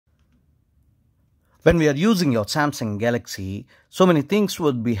When we are using your Samsung Galaxy, so many things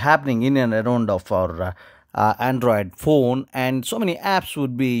would be happening in and around of our Android phone, and so many apps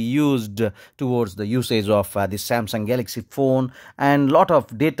would be used towards the usage of the Samsung Galaxy phone, and lot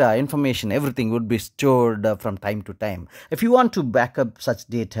of data, information, everything would be stored from time to time. If you want to back up such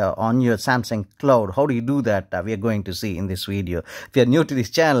data on your Samsung cloud, how do you do that? We are going to see in this video. If you are new to this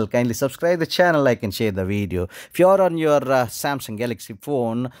channel, kindly subscribe the channel, like and share the video. If you are on your Samsung Galaxy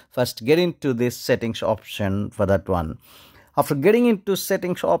phone, first get into this settings option for that one. After getting into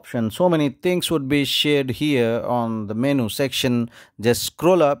settings option, so many things would be shared here on the menu section. Just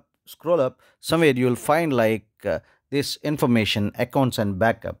scroll up. Somewhere you'll find like this information, accounts and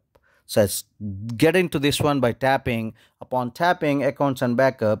backup. So let's get into this one by tapping. Upon tapping accounts and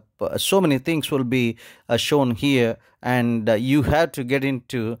backup, so many things will be shown here, and you have to get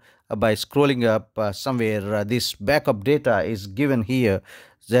into by scrolling up somewhere. This backup data is given here.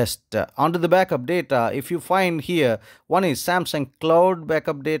 Just under the backup data, if you find here, one is Samsung Cloud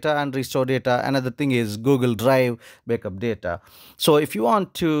backup data and restore data. Another thing is Google Drive backup data. So if you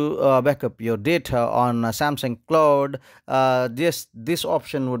want to backup your data on Samsung Cloud, this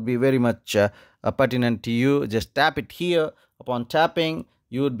option would be very much pertinent to you. Just tap it here. Upon tapping,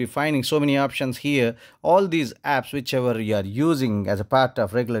 you would be finding so many options here. All these apps, whichever you are using as a part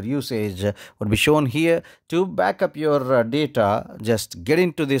of regular usage, would be shown here. To backup your data, just get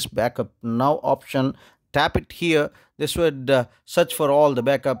into this backup now option, tap it here. This would search for all the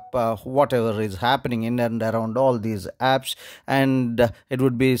backup whatever is happening in and around all these apps, and it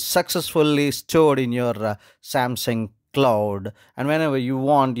would be successfully stored in your Samsung cloud, and whenever you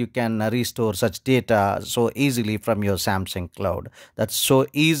want you can restore such data so easily from your Samsung cloud. That's so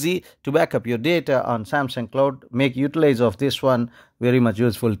easy to back up your data on Samsung cloud. Make utilize of this one, very much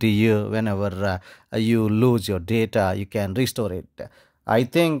useful to you. Whenever you lose your data, you can restore it. I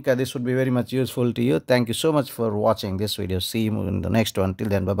think this would be very much useful to you. Thank you so much for watching this video. See you in the next one. Till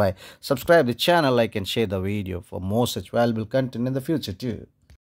then, bye bye. Subscribe the channel, like and share the video for more such valuable content in the future too.